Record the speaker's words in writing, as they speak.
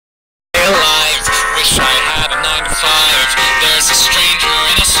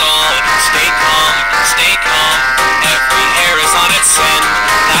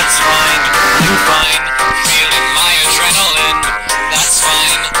It's fine, I'm fine, feeling my adrenaline. That's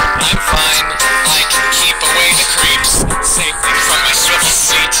fine, I'm fine, I can keep away the creeps safely from my swivel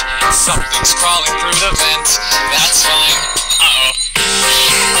seat. Something's crawling through the vent. That's fine. Uh-oh.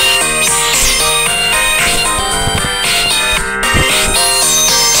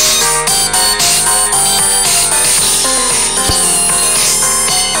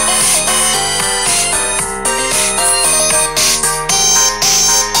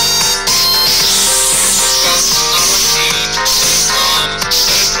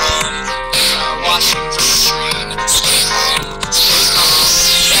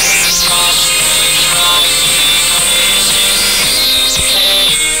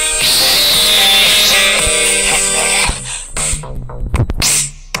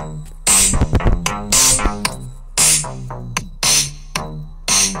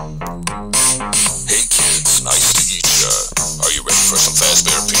 Hey kids, nice to meet ya. Are you ready for some fast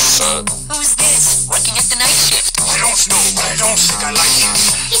bear pizza? Who's this? Working at the night shift? I don't know, but I don't think I like him.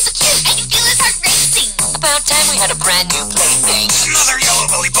 He's so cute, I can feel his heart racing. About time we had a brand new plaything. Another yellow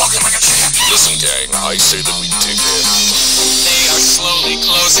belly balking like a champ. Listen gang, I say that we dig in. They are slowly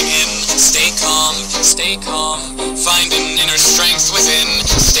closing in. Stay calm, stay calm. Find an inner strength within.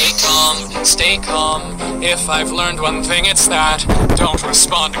 Stay calm, stay calm. If I've learned one thing, it's that don't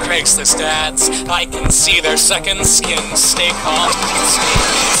respond to Craigslist ads. I can see their second skin. Stay calm, stay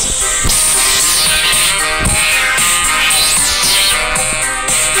calm.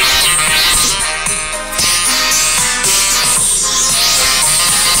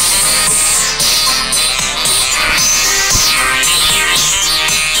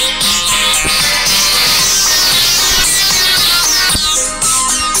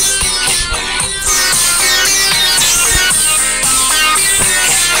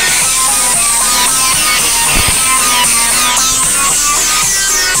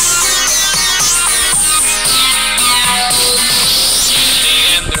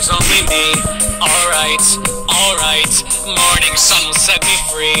 Alright, morning sun will set me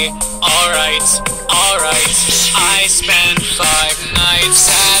free. Alright, I spent 5 nights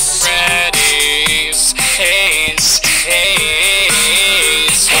at Freddy's. Haze.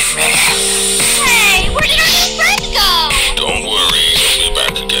 Hey, where did our new friend go? Don't worry, he'll be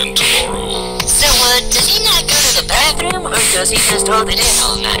back again tomorrow. So does he not go to the bathroom, or does he just hold it in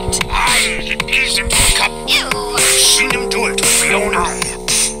all night? He's in the cup. Ew. I've seen him do it with my own eye.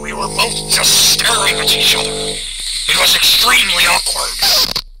 We were both just staring at each other. It was extremely awkward.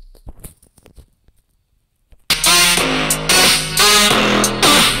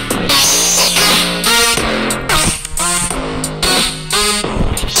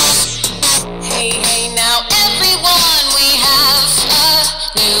 Hey, now everyone, we have a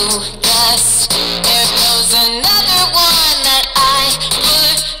new guest. There goes another one that I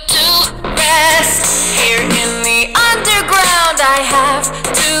put to rest. Here in the underground, I have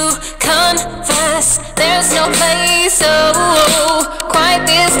to confess, there's no place, quite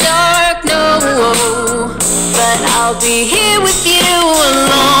this dark, no. But I'll be here with you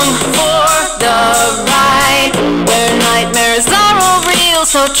along for the ride, where nightmares are all real,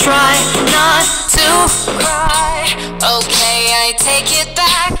 so try not to cry. Okay, I take it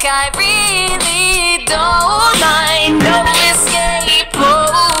back, I really don't mind. No escape,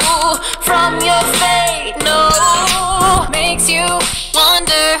 from your fate, no. Makes you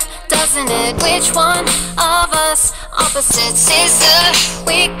wonder, doesn't it, which one of us opposites is the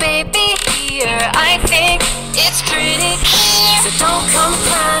weak baby here? I think it's pretty clear. So don't come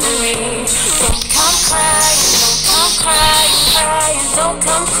crying to me. Don't come crying, don't come crying, don't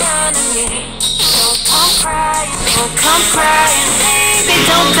come crying to me. Don't come crying, baby,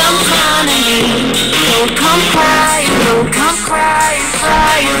 don't come crying to me. Don't come crying, don't come crying,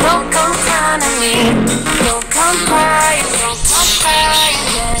 don't come crying to me. Don't come crying,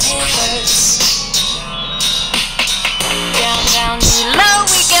 then it hurts. Down below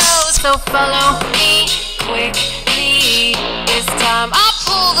we go, so follow me quickly. This time I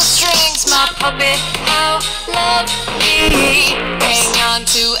pull the strings, my puppet, how lovely. Hang on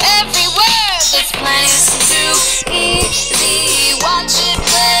to every word, this plan is too easy. Watch it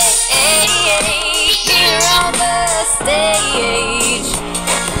play here on the stage.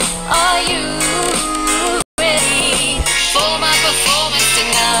 Are you ready for my performance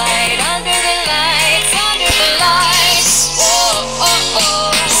tonight? Under the lights, whoa.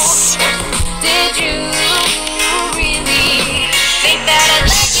 Did you really think that I'd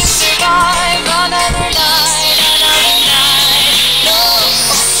let you survive another night? No,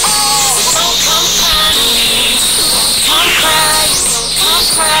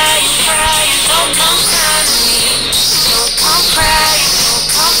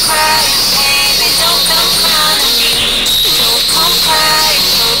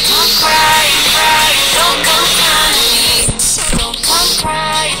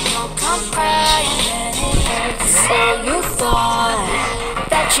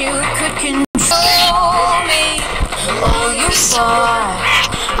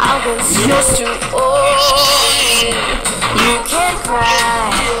 I was yours to own. You can cry,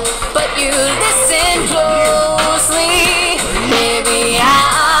 but you listen closely. Maybe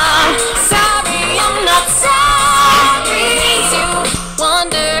I'm sorry, I'm not sorry. You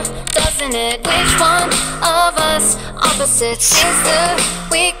wonder, doesn't it, which one of us opposites is the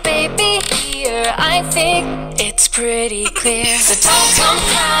weak baby here? I think it's pretty clear. So don't come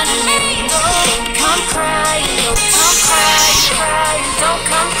crying to me. Don't come crying. Don't come crying, crying. Don't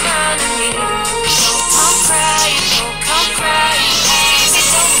come crying to me. Don't come crying. Don't come crying, baby.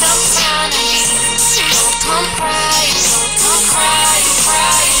 Don't come crying to me. Don't come crying. Don't come crying,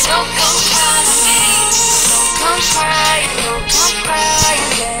 crying. Don't come crying to me. Don't come crying. Don't come crying.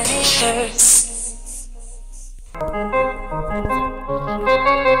 Then it hurts.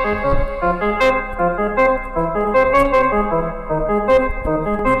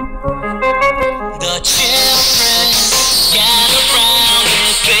 The children gather round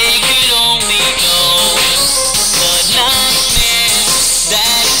if they could only know the nightmares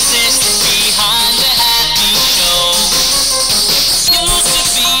that exist behind the happy show. Used to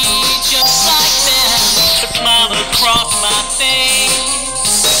be just like them, a smile across my face,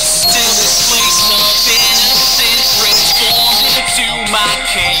 till this place of innocence transformed into my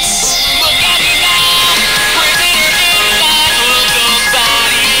case. Look at me now, prisoner inside of the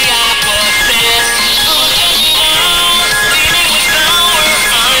body I possess. Look at me now, leaving with power,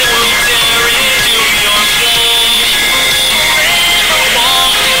 I will tear into your flesh. Forever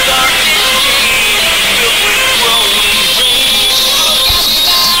walk this darkest cave, filled with growing rage. Look at me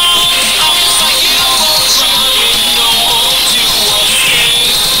now, I'm just like you, always run with no hope to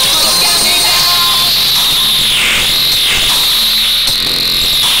escape. Look at me now.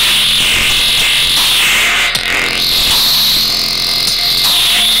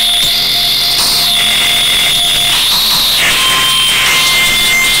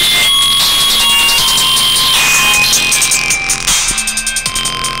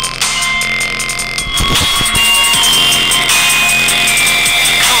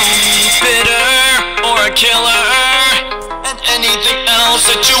 Bitter or a killer, and anything else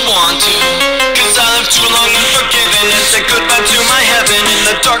that you want to. Cause I lived too long unforgiven and said goodbye to my heaven. In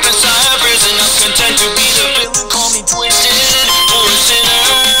the darkness I have risen, I'm content to be the villain. Call me twisted or a sinner.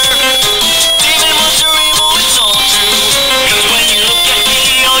 Demon, monster, evil, it's all true. Cause when you look at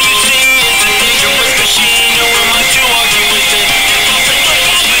me, all you see is a dangerous machine. No one wants to argue with it. Look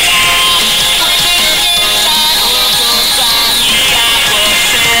at me now, prisoner inside of the body I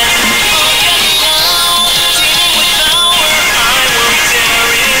possess. Look at me now, teeming with power, I will tear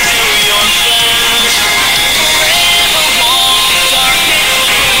into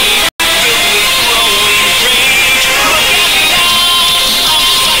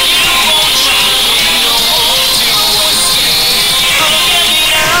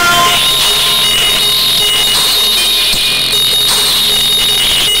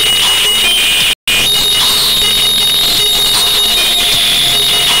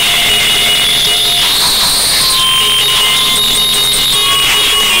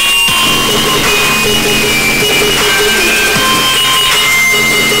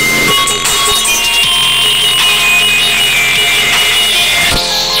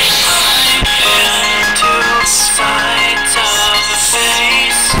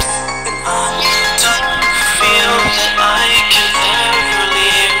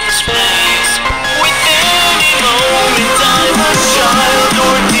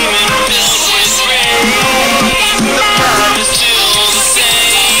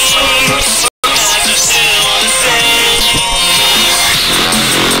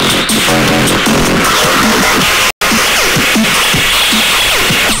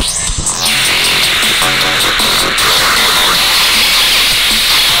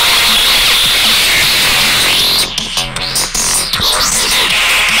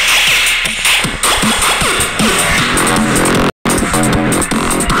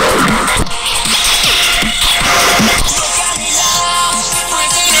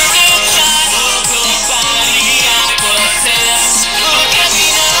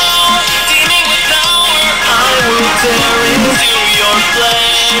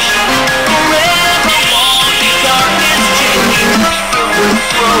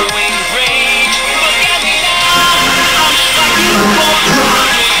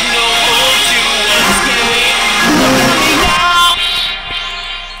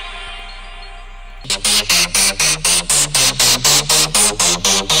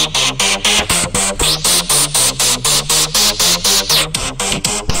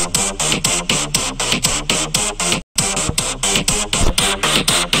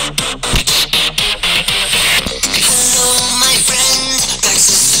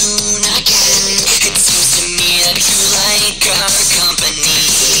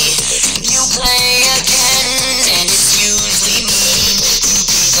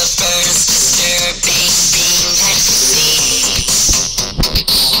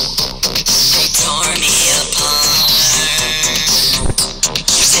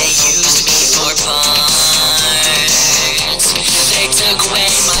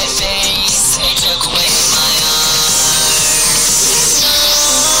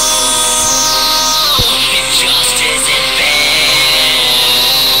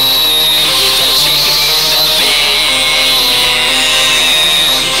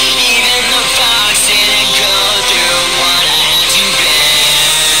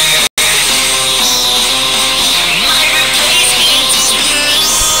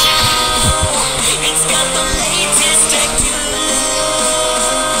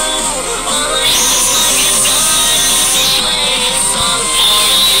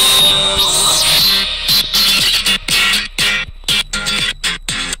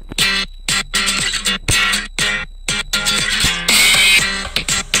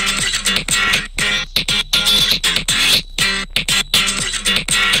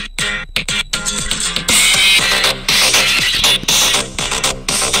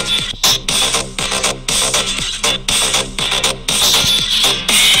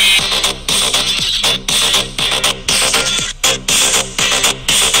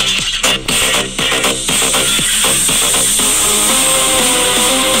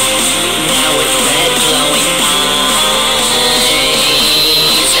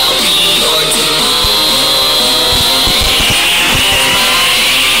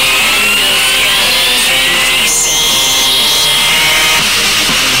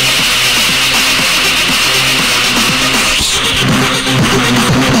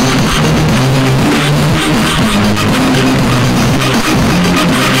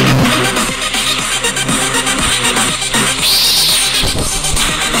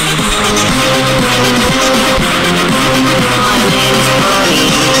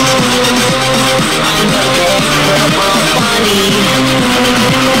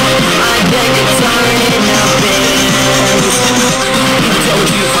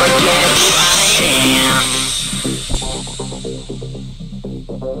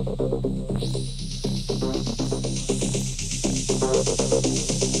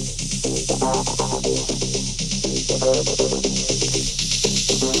My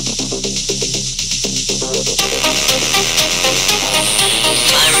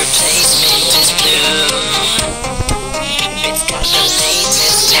replacement is blue. It's got the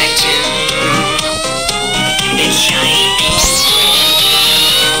latest tattoo. It's shiny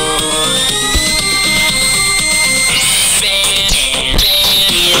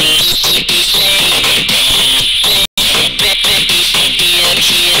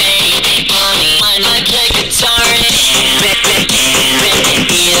and I play guitar.